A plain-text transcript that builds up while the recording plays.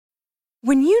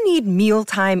When you need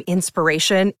mealtime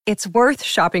inspiration, it's worth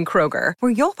shopping Kroger,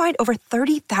 where you'll find over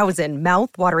 30,000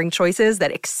 mouth-watering choices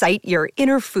that excite your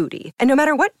inner foodie. And no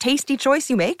matter what tasty choice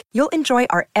you make, you'll enjoy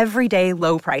our everyday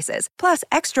low prices, plus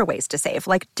extra ways to save,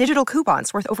 like digital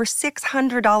coupons worth over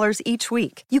 $600 each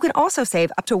week. You can also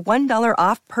save up to $1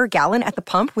 off per gallon at the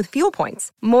pump with fuel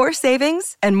points. More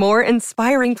savings and more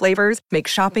inspiring flavors make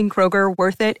shopping Kroger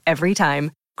worth it every time.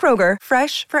 Kroger,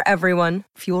 fresh for everyone.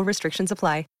 Fuel restrictions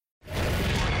apply.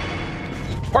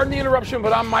 Pardon the interruption,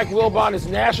 but I'm Mike Wilbon. It's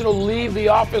National Leave the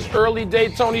Office Early Day.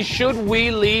 Tony, should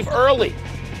we leave early?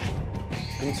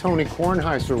 I'm Tony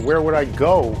Kornheiser. Where would I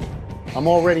go? I'm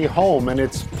already home, and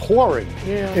it's pouring.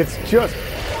 Yeah. It's just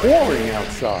pouring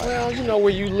outside. Well, you know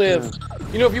where you live.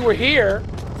 You know, if you were here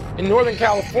in Northern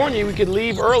California, we could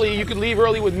leave early. You could leave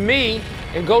early with me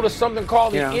and go to something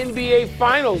called the NBA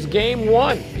Finals, Game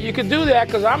 1. You could do that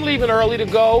because I'm leaving early to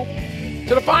go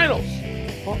to the Finals.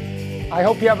 I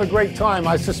hope you have a great time.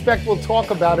 I suspect we'll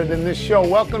talk about it in this show.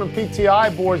 Welcome to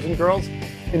PTI, boys and girls.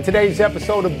 In today's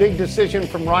episode, a big decision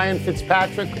from Ryan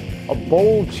Fitzpatrick, a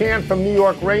bold chant from New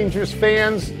York Rangers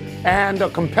fans, and a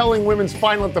compelling women's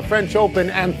final at the French Open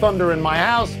and thunder in my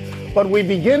house. But we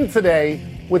begin today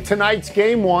with tonight's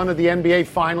Game 1 of the NBA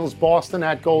Finals, Boston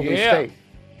at Golden State.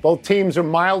 Both teams are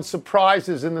mild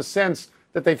surprises in the sense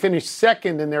that they finished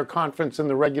second in their conference in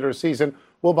the regular season.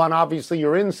 Wilbon, obviously,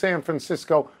 you're in San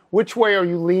Francisco. Which way are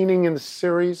you leaning in the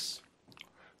series?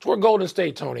 Toward Golden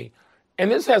State, Tony. And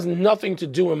this has nothing to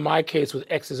do, in my case, with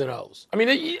X's and O's. I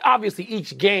mean, obviously,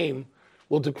 each game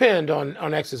will depend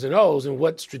on X's and O's and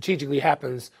what strategically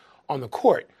happens on the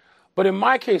court. But in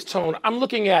my case, Tone, I'm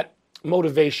looking at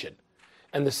motivation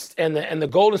and the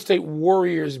Golden State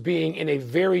Warriors being in a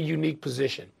very unique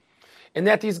position. And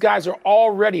that these guys are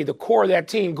already the core of that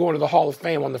team going to the Hall of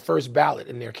Fame on the first ballot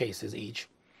in their cases each.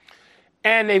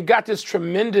 And they've got this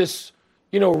tremendous,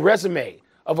 resume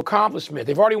of accomplishment.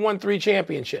 They've already won 3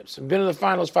 championships and been in the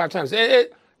finals 5 times.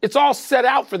 It's all set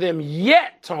out for them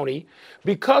yet, Tony,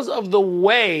 because of the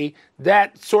way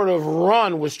that sort of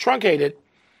run was truncated,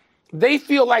 they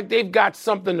feel like they've got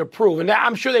something to prove. And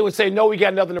I'm sure they would say, no, we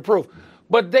got nothing to prove.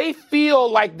 But they feel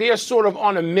like they're sort of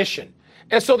on a mission.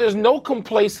 And so there's no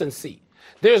complacency.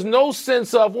 There's no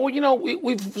sense of,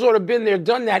 we've sort of been there,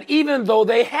 done that, even though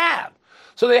they have.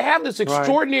 So they have this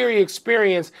extraordinary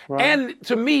experience. Right. And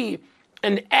to me,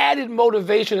 an added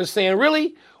motivation is saying,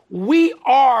 really, we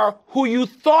are who you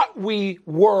thought we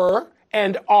were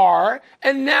and are.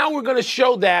 And now we're going to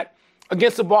show that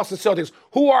against the Boston Celtics,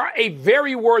 who are a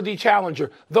very worthy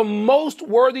challenger. The most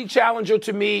worthy challenger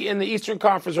to me in the Eastern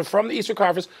Conference or from the Eastern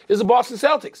Conference is the Boston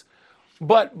Celtics.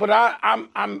 But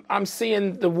I'm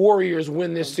seeing the Warriors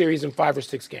win this series in 5 or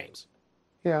 6 games.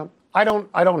 Yeah, I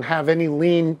don't have any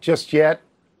lean just yet.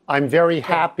 I'm very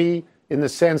happy in the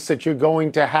sense that you're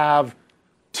going to have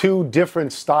 2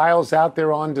 different styles out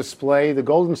there on display. The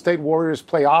Golden State Warriors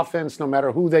play offense no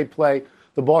matter who they play.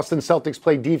 The Boston Celtics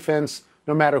play defense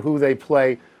no matter who they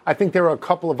play. I think there are a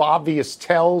couple of obvious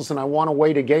tells, and I want to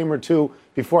wait a game or 2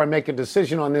 before I make a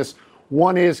decision on this.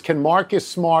 One is, can Marcus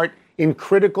Smart, in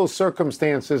critical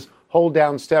circumstances, hold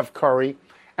down Steph Curry?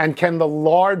 And can the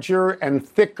larger and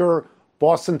thicker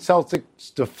Boston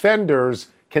Celtics defenders,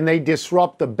 can they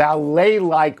disrupt the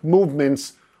ballet-like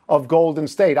movements of Golden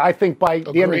State? I think by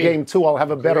the end of game 2, I'll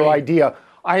have a better idea.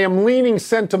 I am leaning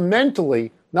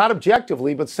sentimentally, not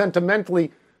objectively, but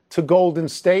sentimentally to Golden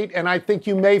State, and I think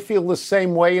you may feel the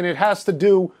same way, and it has to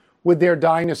do with their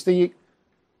dynasty.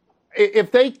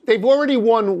 If they've already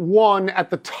won 1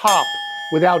 at the top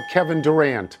without Kevin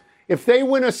Durant. If they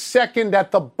win a second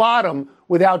at the bottom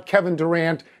without Kevin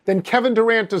Durant, then Kevin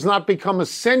Durant does not become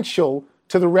essential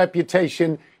to the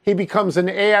reputation. He becomes an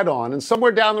add-on. And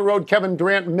somewhere down the road, Kevin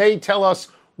Durant may tell us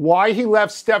why he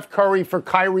left Steph Curry for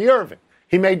Kyrie Irving.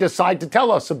 He may decide to tell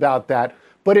us about that.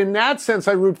 But in that sense,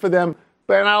 I root for them.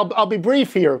 And I'll be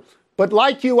brief here. But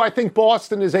like you, I think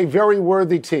Boston is a very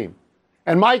worthy team.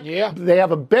 And Mike, they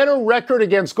have a better record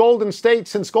against Golden State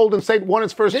since Golden State won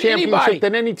its first championship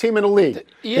than any team in the league.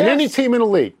 Than any team in the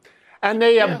league. And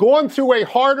they have gone through a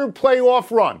harder playoff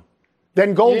run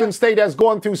than Golden State has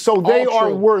gone through, so they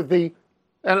are worthy.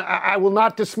 And I will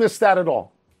not dismiss that at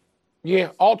all. Yeah,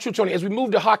 all true, Tony. As we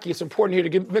move to hockey, it's important here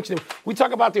to mention them. We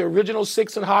talk about the original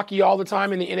 6 in hockey all the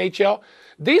time in the NHL.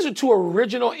 These are 2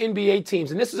 original NBA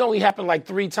teams, and this has only happened like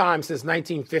 3 times since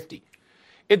 1950.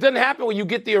 It doesn't happen when you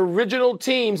get the original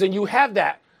teams, and you have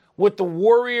that with the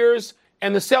Warriors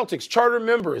and the Celtics, charter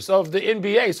members of the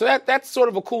NBA. So that's sort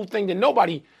of a cool thing that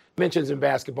nobody mentions in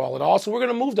basketball at all. So we're going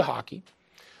to move to hockey.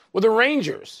 Well, the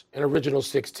Rangers, an original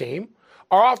 6 team,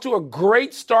 are off to a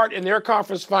great start in their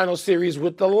conference final series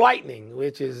with the Lightning,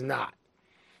 which is not.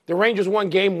 The Rangers won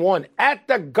Game 1 at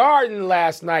the Garden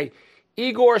last night.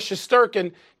 Igor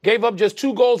Shesterkin gave up just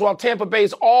 2 goals while Tampa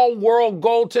Bay's all-world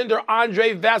goaltender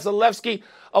Andrei Vasilevsky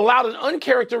allowed an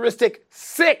uncharacteristic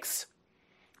 6.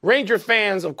 Ranger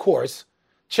fans, of course,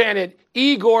 chanted,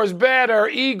 Igor's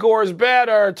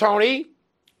better, Tony.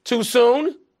 Too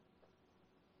soon?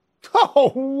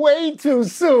 Oh, way too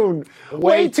soon.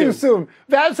 Way too soon.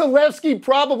 Vasilevsky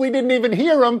probably didn't even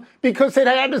hear him because it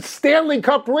had the Stanley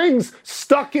Cup rings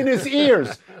stuck in his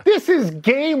ears. This is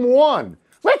Game 1.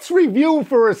 Let's review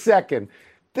for a second.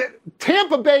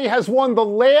 Tampa Bay has won the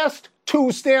last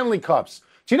 2 Stanley Cups.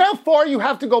 Do you know how far you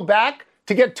have to go back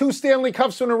to get 2 Stanley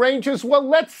Cups from the Rangers? Well,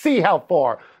 let's see how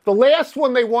far. The last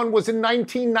one they won was in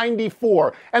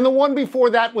 1994, and the one before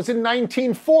that was in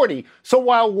 1940. So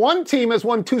while one team has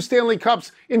won 2 Stanley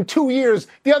Cups in 2 years,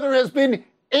 the other has been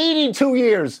 82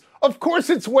 years. Of course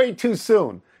it's way too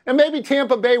soon. And maybe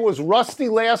Tampa Bay was rusty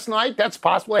last night. That's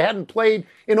possible. They hadn't played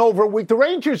in over a week. The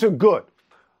Rangers are good.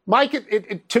 Mike,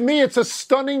 to me, it's a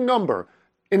stunning number.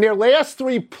 In their last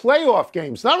 3 playoff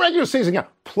games, not regular season,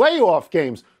 playoff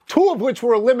games, 2 of which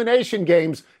were elimination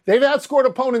games, they've outscored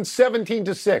opponents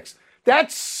 17-6.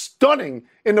 That's stunning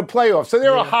in the playoffs. So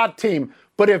they're a hot team.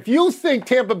 But if you think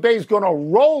Tampa Bay's going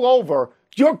to roll over,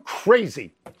 you're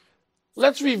crazy.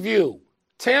 Let's review.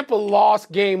 Tampa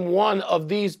lost Game 1 of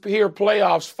these here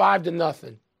playoffs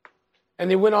 5-0.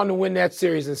 And they went on to win that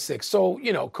series in 6. So,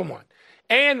 come on.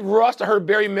 And rust, I heard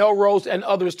Barry Melrose and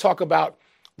others talk about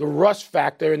the rust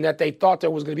factor and that they thought there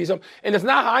was going to be some. And it's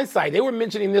not hindsight. They were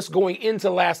mentioning this going into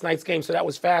last night's game, so that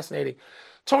was fascinating.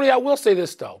 Tony, I will say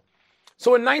this, though.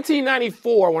 So in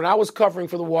 1994, when I was covering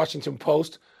for the Washington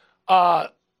Post, more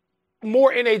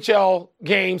NHL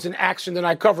games and action than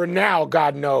I cover now,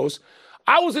 God knows.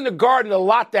 I was in the Garden a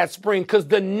lot that spring because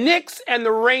the Knicks and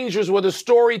the Rangers were the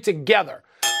story together.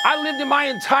 I lived in my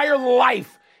entire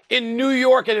life in New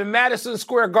York and in Madison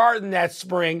Square Garden that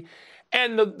spring.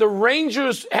 And the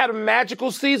Rangers had a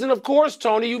magical season, of course,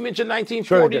 Tony. You mentioned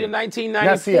 1940 to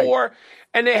 1994. Messier.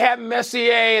 And they had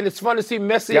Messier, and it's fun to see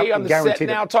Messier on the set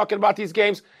now talking about these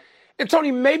games. And,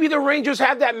 Tony, maybe the Rangers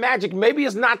have that magic. Maybe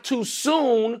it's not too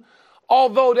soon,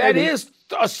 although that is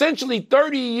essentially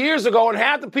 30 years ago, and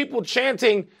half the people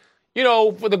chanting,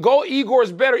 for the goal,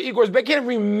 Igor's better. I can't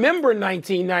remember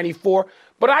 1994.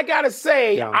 But I got to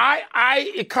say,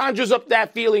 it conjures up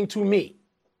that feeling to me.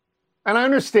 And I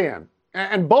understand.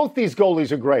 And both these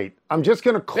goalies are great. I'm just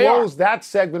going to close that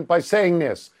segment by saying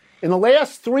this. In the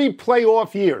last 3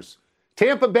 playoff years,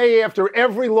 Tampa Bay, after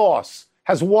every loss,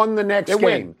 has won the next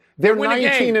game. They're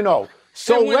 19-0.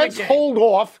 So let's hold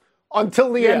off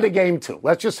until the end of Game 2.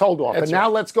 Let's just hold off. Now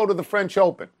let's go to the French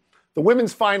Open. The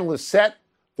women's final is set.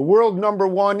 The world number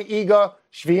 1, Iga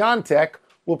Swiatek,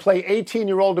 will play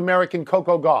 18-year-old American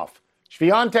Coco Gauff.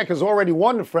 Swiatek has already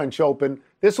won the French Open.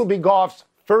 This will be Gauff's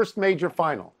first major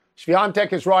final.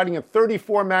 Swiatek is riding a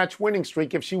 34-match winning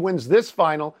streak. If she wins this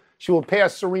final, she will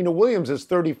pass Serena Williams'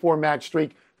 34-match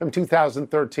streak from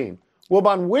 2013.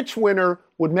 Wilbon, which winner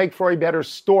would make for a better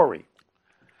story?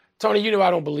 Tony, I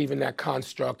don't believe in that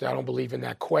construct. I don't believe in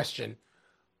that question.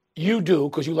 You do,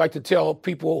 because you like to tell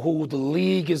people who the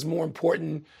league is more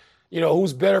important,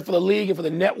 who's better for the league and for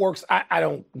the networks. I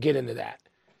don't get into that.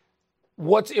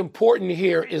 What's important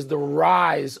here is the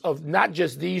rise of not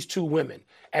just these 2 women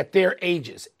at their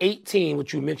ages, 18,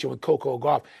 which you mentioned with Coco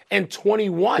Gauff, and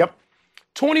 21. Yep.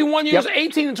 21 years,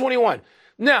 18 and 21.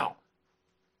 Now,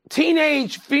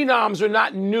 teenage phenoms are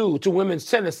not new to women's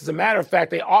tennis. As a matter of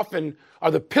fact, they often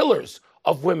are the pillars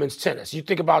of women's tennis. You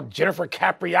think about Jennifer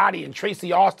Capriati and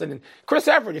Tracy Austin and Chris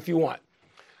Evert if you want.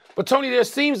 But, Tony, there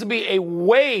seems to be a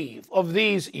wave of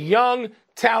these young,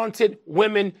 talented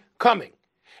women coming.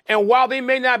 And while they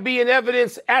may not be in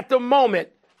evidence at the moment,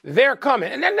 they're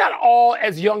coming. And they're not all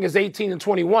as young as 18 and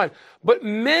 21. But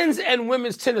men's and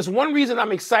women's tennis, one reason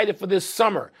I'm excited for this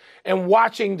summer and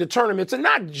watching the tournaments, and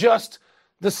not just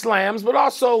the slams, but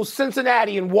also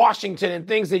Cincinnati and Washington and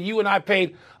things that you and I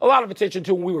paid a lot of attention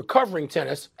to when we were covering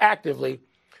tennis actively.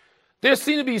 There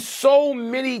seem to be so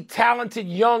many talented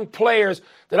young players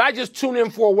that I just tune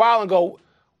in for a while and go,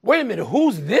 wait a minute,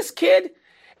 who's this kid?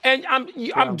 And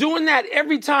I'm doing that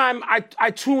every time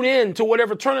I tune in to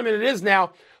whatever tournament it is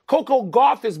now. Coco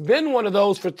Gauff has been one of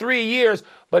those for 3 years,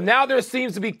 but now there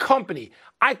seems to be company.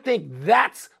 I think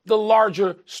that's the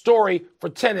larger story for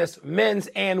tennis, men's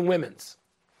and women's.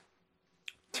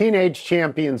 Teenage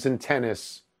champions in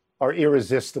tennis are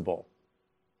irresistible.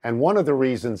 And one of the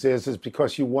reasons is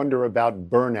because you wonder about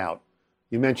burnout.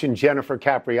 You mentioned Jennifer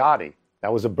Capriati.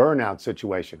 That was a burnout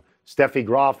situation. Steffi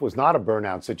Graf was not a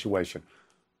burnout situation.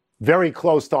 very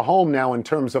close to home now in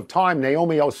terms of time.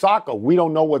 Naomi Osaka, we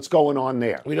don't know what's going on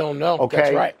there. We don't know. Okay?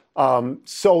 That's right.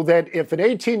 So that if an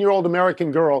 18-year-old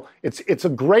American girl, it's a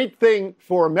great thing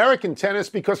for American tennis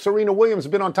because Serena Williams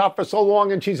has been on top for so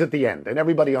long and she's at the end, and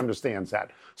everybody understands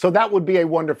that. So that would be a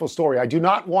wonderful story. I do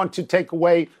not want to take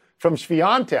away from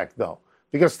Swiatek, though,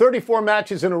 because 34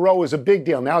 matches in a row is a big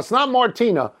deal. Now, it's not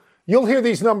Martina. You'll hear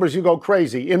these numbers, you go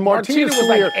crazy. In Martina's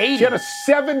career, like 80. she had a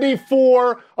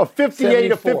 74, a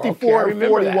 58, a 54, okay, and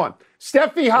 41.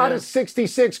 Steffi had a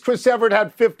 66. Chris Evert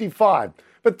had 55.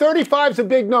 But 35 is a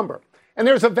big number. And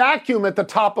there's a vacuum at the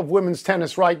top of women's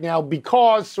tennis right now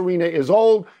because Serena is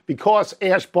old, because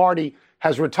Ash Barty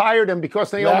has retired, and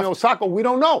because Naomi Osaka, we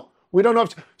don't know. We don't know.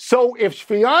 So if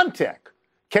Swiatek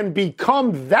can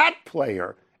become that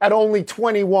player at only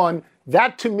 21,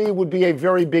 that to me would be a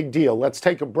very big deal. Let's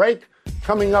take a break.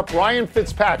 Coming up, Ryan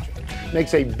Fitzpatrick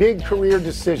makes a big career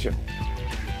decision.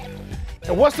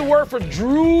 And what's the word for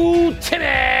Drew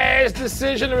Timme's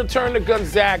decision to return to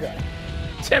Gonzaga?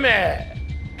 Timmy.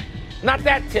 Not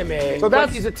that Timmy. So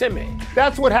he's a Timmy.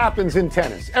 That's what happens in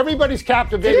tennis. Everybody's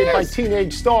captivated by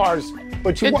teenage stars,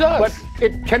 but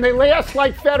can they last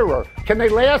like Federer? Can they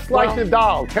last like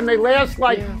Nadal? Can they last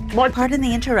like Martin? Pardon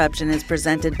the Interruption is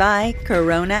presented by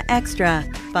Corona Extra.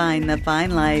 Find the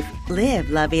fine life. Live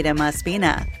La Vida Más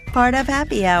Fina. Part of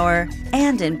Happy Hour,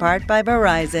 and in part by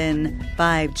Verizon.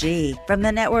 5G from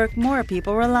the network more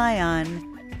people rely on.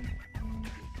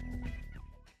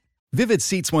 Vivid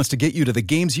Seats wants to get you to the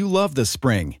games you love this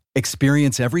spring.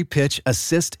 Experience every pitch,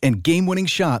 assist, and game-winning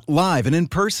shot live and in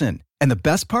person. And the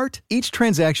best part? Each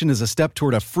transaction is a step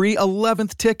toward a free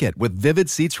 11th ticket with Vivid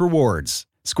Seats rewards.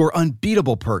 Score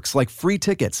unbeatable perks like free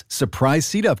tickets, surprise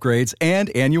seat upgrades, and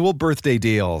annual birthday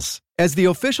deals. As the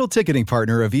official ticketing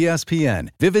partner of ESPN,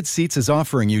 Vivid Seats is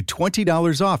offering you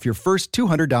 $20 off your first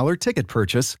 $200 ticket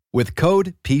purchase with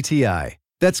code PTI.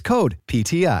 That's code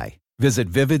PTI.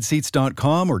 Visit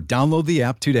vividseats.com or download the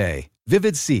app today.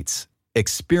 Vivid Seats.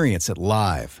 Experience it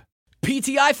live.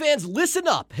 PTI fans, listen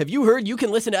up. Have you heard you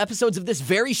can listen to episodes of this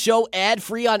very show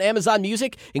ad-free on Amazon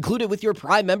Music, included with your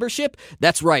Prime membership?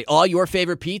 That's right. All your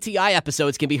favorite PTI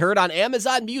episodes can be heard on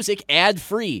Amazon Music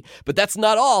ad-free. But that's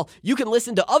not all. You can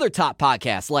listen to other top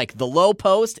podcasts like The Low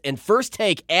Post and First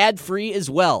Take ad-free as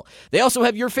well. They also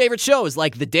have your favorite shows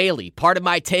like The Daily, Part of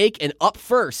My Take, and Up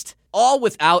First, all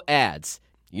without ads.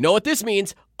 You know what this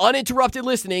means? Uninterrupted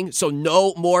listening, so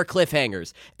no more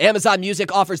cliffhangers. Amazon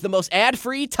Music offers the most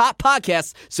ad-free top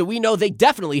podcasts, so we know they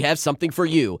definitely have something for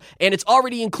you. And it's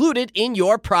already included in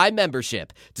your Prime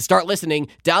membership. To start listening,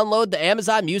 download the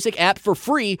Amazon Music app for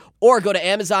free or go to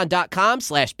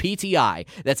amazon.com/PTI.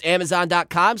 That's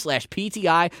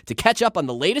amazon.com/PTI to catch up on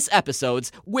the latest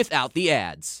episodes without the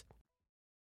ads.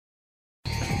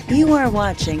 You are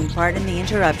watching Pardon the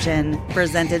Interruption,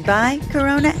 presented by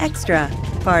Corona Extra,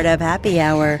 part of Happy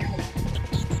Hour.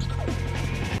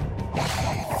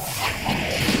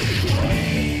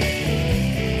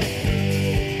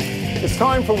 It's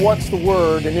time for What's the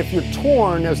Word, and if you're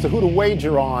torn as to who to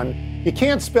wager on, you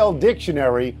can't spell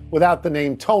dictionary without the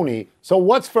name Tony. So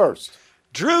what's first?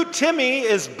 Drew Timme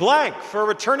is blank for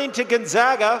returning to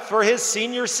Gonzaga for his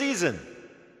senior season.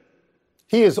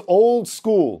 He is old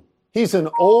school. He's an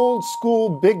old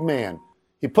school big man.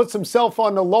 He puts himself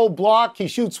on the low block. He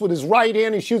shoots with his right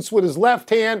hand. He shoots with his left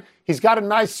hand. He's got a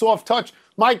nice soft touch.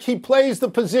 Mike, he plays the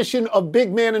position of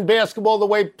big man in basketball the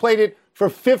way he played it for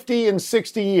 50 and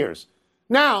 60 years.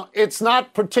 Now, it's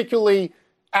not particularly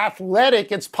athletic.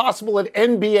 It's possible that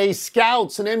NBA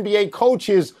scouts and NBA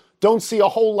coaches don't see a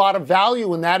whole lot of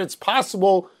value in that. It's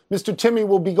possible Mr. Timme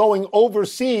will be going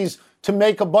overseas to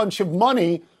make a bunch of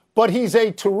money, but he's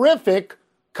a terrific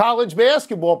college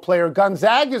basketball player.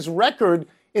 Gonzaga's record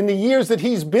in the years that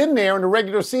he's been there in the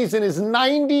regular season is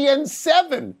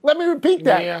 90-7. Let me repeat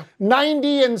that.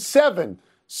 90-7.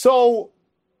 So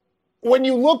when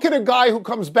you look at a guy who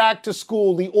comes back to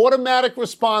school, the automatic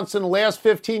response in the last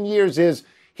 15 years is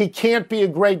he can't be a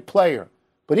great player,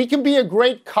 but he can be a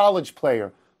great college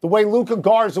player, the way Luka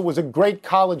Garza was a great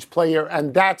college player,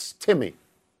 and that's Timme.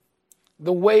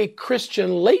 The way Christian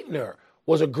Laettner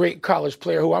was a great college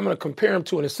player, who I'm going to compare him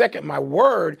to in a second. My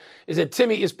word is that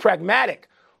Timme is pragmatic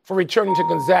for returning to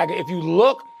Gonzaga. If you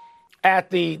look at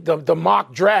the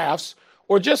mock drafts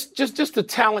or just the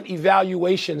talent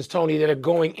evaluations, Tony, that are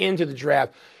going into the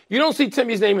draft, you don't see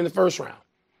Timme's name in the first round.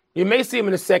 You may see him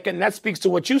in the second, and that speaks to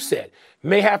what you said.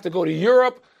 May have to go to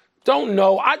Europe. Don't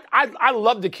know. I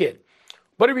love the kid.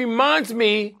 But it reminds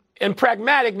me, and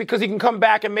pragmatic, because he can come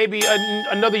back and maybe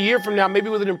another year from now, maybe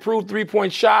with an improved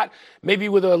three-point shot, maybe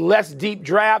with a less deep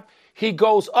draft, he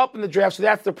goes up in the draft. So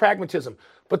that's the pragmatism.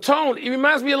 But Tone, he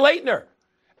reminds me of Laettner.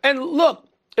 And look,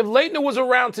 if Leitner was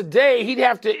around today, he'd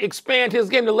have to expand his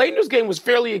game. The Leitner's game was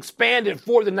fairly expanded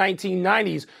for the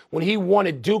 1990s when he won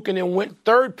at Duke and then went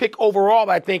third pick overall,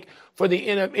 I think, for the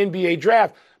NBA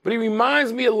draft. But he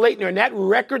reminds me of Leitner. And that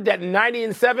record, that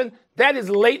 90-7, that is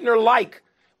Leitner-like.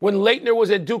 When Leitner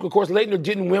was at Duke, of course, Leitner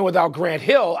didn't win without Grant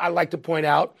Hill, I'd like to point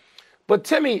out. But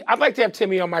Timmy, I'd like to have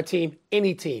Timmy on my team,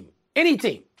 any team. Any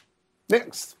team.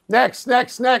 Next.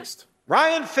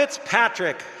 Ryan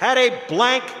Fitzpatrick had a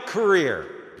blank career.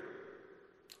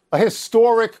 A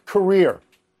historic career.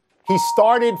 He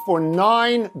started for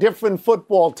 9 different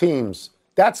football teams.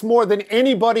 That's more than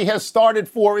anybody has started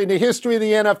for in the history of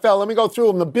the NFL. Let me go through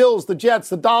them. The Bills, the Jets,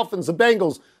 the Dolphins, the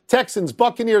Bengals, Texans,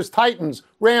 Buccaneers, Titans,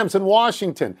 Rams, and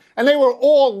Washington. And they were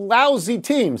all lousy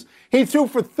teams. He threw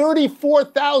for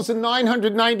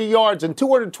 34,990 yards and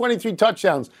 223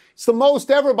 touchdowns. It's the most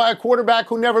ever by a quarterback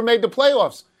who never made the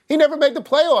playoffs. He never made the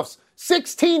playoffs.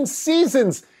 16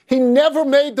 seasons. He never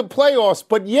made the playoffs,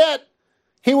 but yet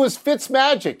he was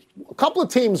Fitzmagic. A couple of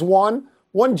teams won.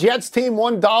 One Jets team,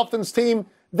 one Dolphins team.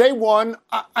 They won.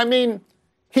 I mean,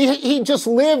 he just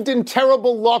lived in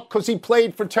terrible luck because he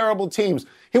played for terrible teams.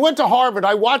 He went to Harvard.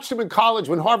 I watched him in college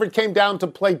when Harvard came down to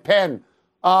play Penn.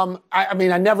 I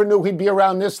mean, I never knew he'd be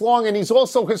around this long. And he's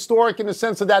also historic in the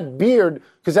sense of that beard,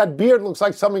 because that beard looks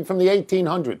like something from the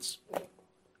 1800s.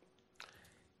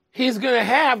 He's going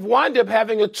to wind up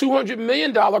having a $200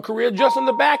 million career just on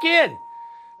the back end.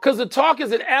 Because the talk is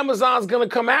that Amazon's going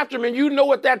to come after him, and you know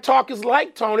what that talk is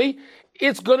like, Tony.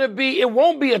 It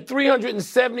won't be a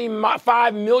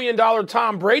 $375 million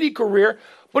Tom Brady career,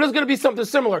 but it's going to be something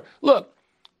similar. Look,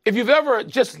 if you've ever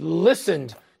just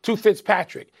listened to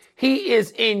Fitzpatrick, he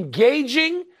is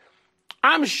engaging.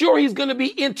 I'm sure he's going to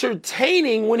be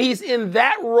entertaining when he's in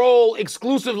that role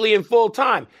exclusively and full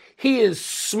time. He is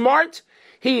smart.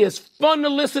 He is fun to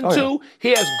listen to.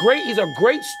 Yeah. He's a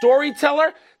great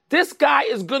storyteller. This guy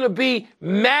is going to be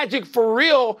magic for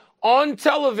real on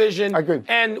television. I agree.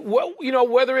 And,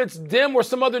 whether it's them or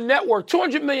some other network,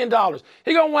 $200 million.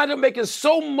 He's going to wind up making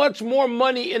so much more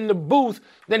money in the booth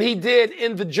than he did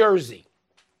in the jersey.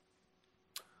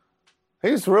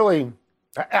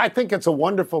 I think it's a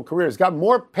wonderful career. He's got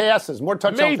more passes, more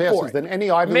touchdown passes than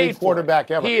any Ivy League quarterback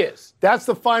ever. He is. That's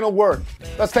the final word.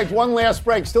 Let's take one last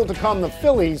break. Still to come, the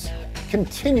Phillies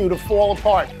continue to fall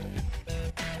apart.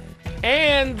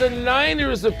 And the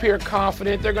Niners appear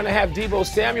confident they're going to have Deebo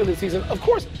Samuel this season. Of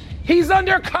course, he's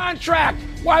under contract.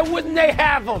 Why wouldn't they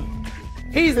have him?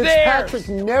 He's there. Fitzpatrick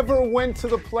never went to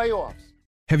the playoffs.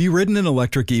 Have you ridden an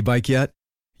electric e-bike yet?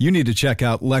 You need to check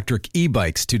out Lectric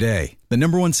E-Bikes today, the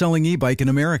 #1 selling e-bike in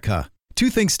America.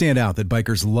 2 things stand out that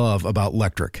bikers love about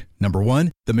Lectric. Number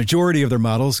 1, the majority of their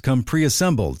models come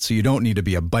pre-assembled, so you don't need to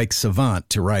be a bike savant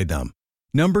to ride them.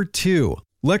 Number 2,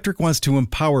 Lectric wants to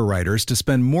empower riders to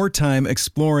spend more time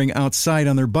exploring outside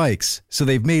on their bikes, so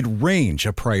they've made range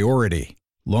a priority.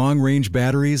 Long-range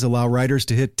batteries allow riders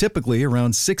to hit typically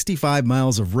around 65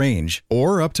 miles of range,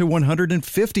 or up to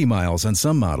 150 miles on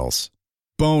some models.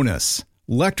 Bonus!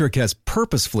 Lectric has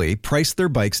purposefully priced their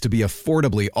bikes to be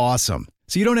affordably awesome,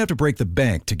 so you don't have to break the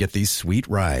bank to get these sweet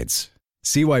rides.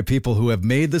 See why people who have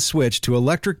made the switch to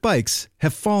electric bikes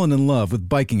have fallen in love with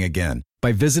biking again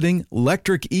by visiting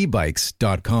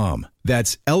lectricebikes.com.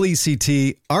 That's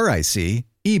LECTRIC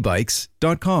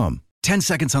ebikes.com. 10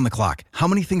 seconds on the clock. How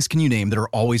many things can you name that are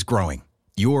always growing?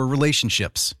 Your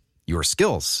relationships, your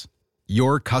skills,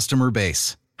 your customer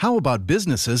base. How about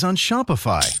businesses on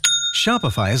Shopify?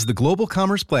 Shopify is the global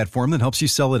commerce platform that helps you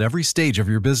sell at every stage of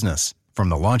your business. From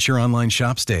the launch your online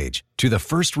shop stage, to the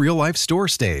first real-life store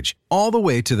stage, all the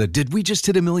way to the did we just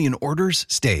hit a million orders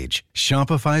stage,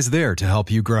 Shopify's there to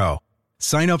help you grow.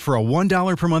 Sign up for a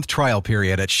 $1 per month trial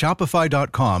period at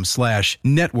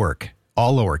shopify.com/network,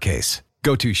 all lowercase.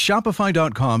 Go to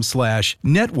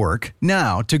shopify.com/network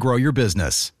now to grow your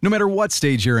business, no matter what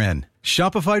stage you're in.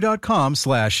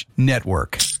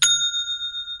 Shopify.com/network.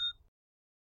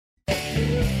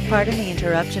 Pardon the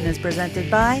interruption is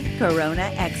presented by Corona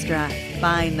Extra.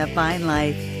 Find the fine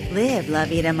life. Live La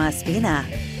Vida Maspina.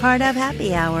 Part of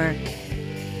Happy Hour.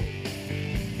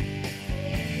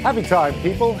 Happy time,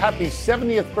 people. Happy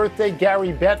 70th birthday,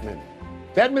 Gary Bettman.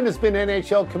 Bettman has been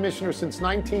NHL commissioner since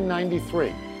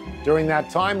 1993. During that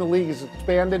time, the league has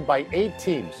expanded by 8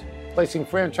 teams, placing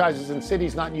franchises in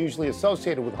cities not usually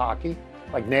associated with hockey,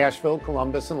 like Nashville,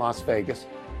 Columbus, and Las Vegas.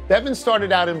 Bettman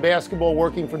started out in basketball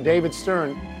working for David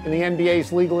Stern in the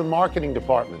NBA's legal and marketing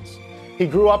departments. He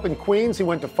grew up in Queens. He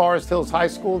went to Forest Hills High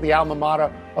School, the alma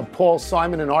mater of Paul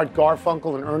Simon and Art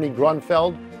Garfunkel and Ernie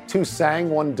Grunfeld. 2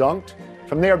 sang, 1 dunked.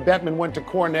 From there, Bettman went to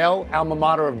Cornell, alma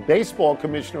mater of baseball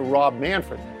commissioner Rob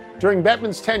Manfred. During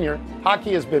Bettman's tenure,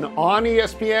 hockey has been on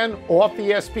ESPN, off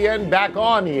ESPN, back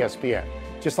on ESPN.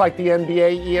 Just like the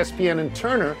NBA, ESPN and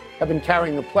Turner have been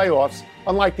carrying the playoffs.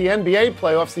 Unlike the NBA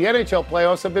playoffs, the NHL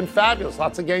playoffs have been fabulous,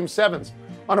 lots of Game 7s.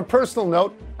 On a personal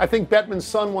note, I think Bettman's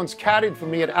son once caddied for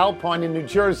me at Alpine in New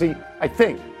Jersey, I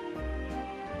think.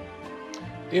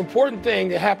 The important thing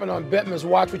that happened on Bettman's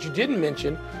watch, which you didn't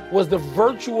mention, was the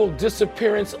virtual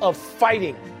disappearance of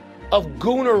fighting, of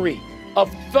goonery,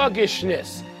 of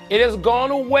thuggishness. It has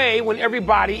gone away when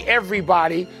everybody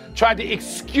tried to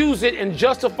excuse it and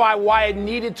justify why it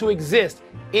needed to exist.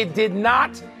 It did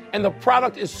not, and the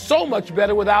product is so much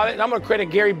better without it, and I'm going to credit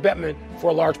Gary Bettman for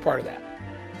a large part of that.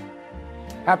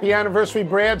 Happy anniversary,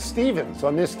 Brad Stevens.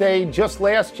 On this day just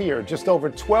last year, just over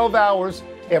 12 hours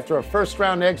after a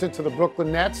first-round exit to the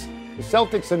Brooklyn Nets, the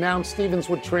Celtics announced Stevens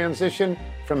would transition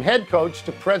from head coach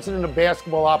to president of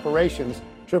basketball operations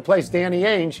to replace Danny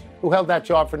Ainge, who held that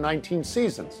job for 19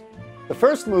 seasons. The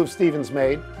first move Stevens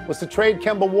made was to trade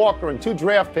Kemba Walker and 2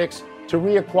 draft picks to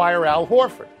reacquire Al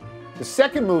Horford. The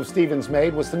second move Stevens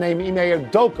made was to name Ime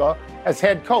Udoka as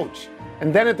head coach.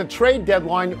 And then at the trade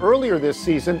deadline earlier this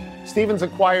season, Stevens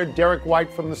acquired Derek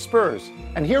White from the Spurs.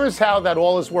 And here is how that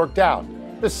all has worked out.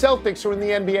 The Celtics are in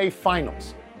the NBA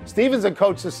Finals. Stevens had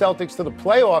coached the Celtics to the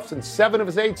playoffs in 7 of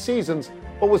his 8 seasons,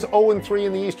 but was 0-3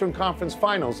 in the Eastern Conference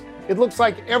Finals. It looks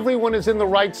like everyone is in the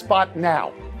right spot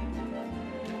now.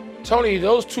 Tony,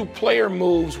 those 2 player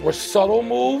moves were subtle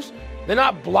moves. They're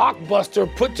not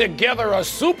blockbuster, put together a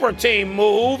super team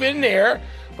move in there,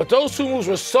 but those 2 moves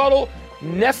were subtle,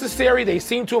 necessary. They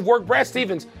seem to have worked. Brad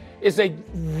Stevens is a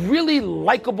really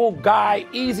likable guy,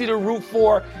 easy to root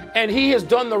for, and he has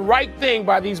done the right thing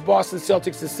by these Boston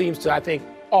Celtics, it seems to, I think,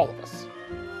 all of us.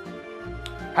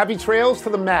 Happy trails to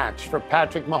the match for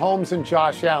Patrick Mahomes and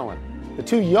Josh Allen. The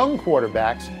 2 young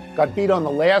quarterbacks got beat on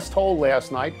the last hole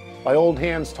last night by old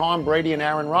hands Tom Brady and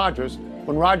Aaron Rodgers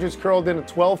when Rodgers curled in a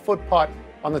 12-foot putt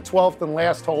on the 12th and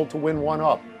last hole to win one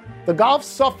up. The golf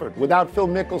suffered without Phil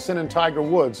Mickelson and Tiger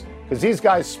Woods because these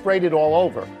guys sprayed it all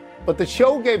over. But the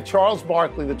show gave Charles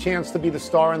Barkley the chance to be the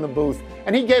star in the booth,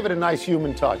 and he gave it a nice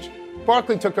human touch.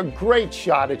 Barkley took a great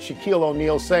shot at Shaquille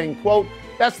O'Neal, saying, quote,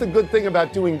 "That's the good thing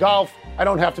about doing golf. I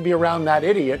don't have to be around that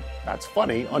idiot. That's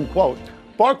funny," unquote.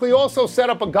 Barkley also set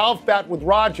up a golf bet with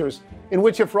Rodgers, in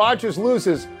which if Rodgers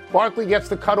loses, Barkley gets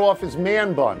to cut off his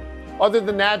man bun. Other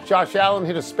than that, Josh Allen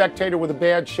hit a spectator with a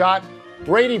bad shot.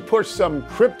 Brady pushed some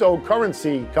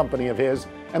cryptocurrency company of his,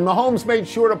 and Mahomes made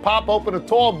sure to pop open a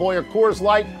tall boy a Coors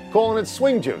Light, calling it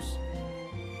swing juice.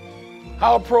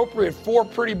 How appropriate 4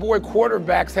 pretty boy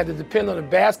quarterbacks had to depend on a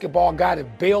basketball guy to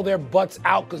bail their butts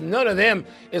out because none of them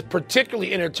is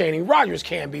particularly entertaining. Rodgers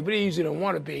can be, but he usually don't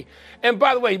want to be. And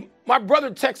by the way, my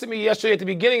brother texted me yesterday at the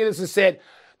beginning of this and said,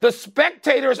 the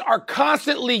spectators are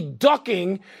constantly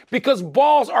ducking because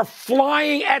balls are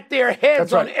flying at their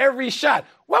heads on every shot.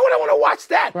 Why would I want to watch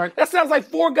that? Right. That sounds like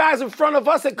 4 guys in front of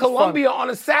us at Columbia on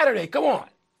a Saturday. Come on.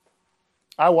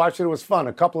 I watched it. It was fun.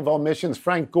 A couple of omissions.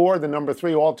 Frank Gore, the number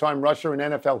 3 all-time rusher in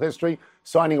NFL history,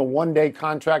 signing a 1-day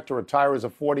contract to retire as a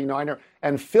 49er.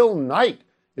 And Phil Knight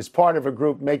is part of a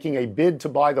group making a bid to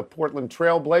buy the Portland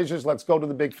Trail Blazers. Let's go to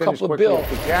the big finish quickly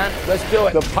if we can. Let's do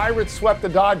it. The Pirates swept the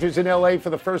Dodgers in L.A. for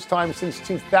the first time since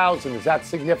 2000. Is that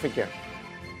significant?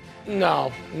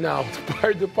 No.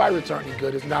 The Pirates aren't any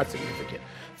good. It's not significant.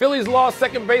 Phillies lost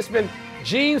second baseman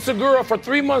Gene Segura for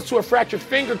 3 months to a fractured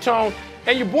finger tone.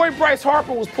 And your boy Bryce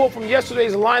Harper was pulled from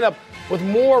yesterday's lineup with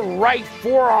more right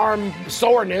forearm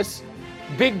soreness.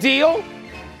 Big deal?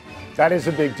 That is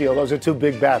a big deal. Those are 2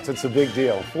 big bats. It's a big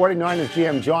deal. 49ers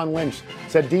GM John Lynch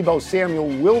said Deebo Samuel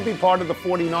will be part of the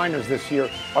 49ers this year.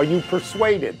 Are you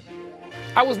persuaded?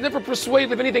 I was never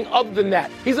persuaded of anything other than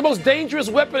that. He's the most dangerous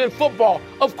weapon in football.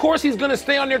 Of course he's going to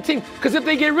stay on their team because if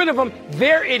they get rid of him,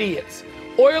 they're idiots.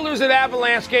 Oilers at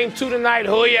Avalanche game 2 tonight.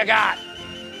 Who you got?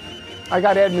 I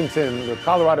got Edmonton. The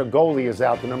Colorado goalie is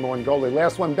out, the number 1 goalie.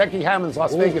 Last one, Becky Hammond's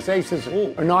Las Vegas Aces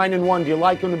are 9-1. Do you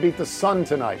like them to beat the Sun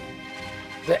tonight?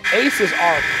 The Aces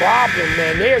are a problem,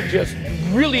 man. They're just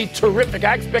really terrific.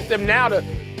 I expect them now to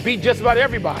beat just about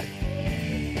everybody.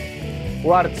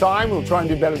 We're out of time. We'll try and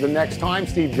do better the next time.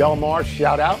 Steve Delmar,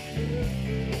 shout out.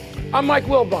 I'm Mike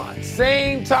Wilbon.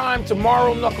 Same time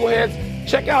tomorrow, Knuckleheads.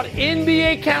 Check out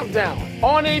NBA Countdown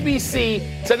on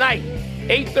ABC tonight,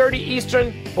 8:30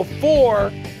 Eastern,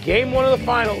 before Game 1 of the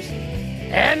Finals.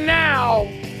 And now,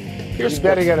 here's You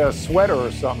better get a sweater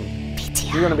or something.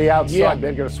 You're going to be outside.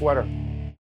 Better get a sweater.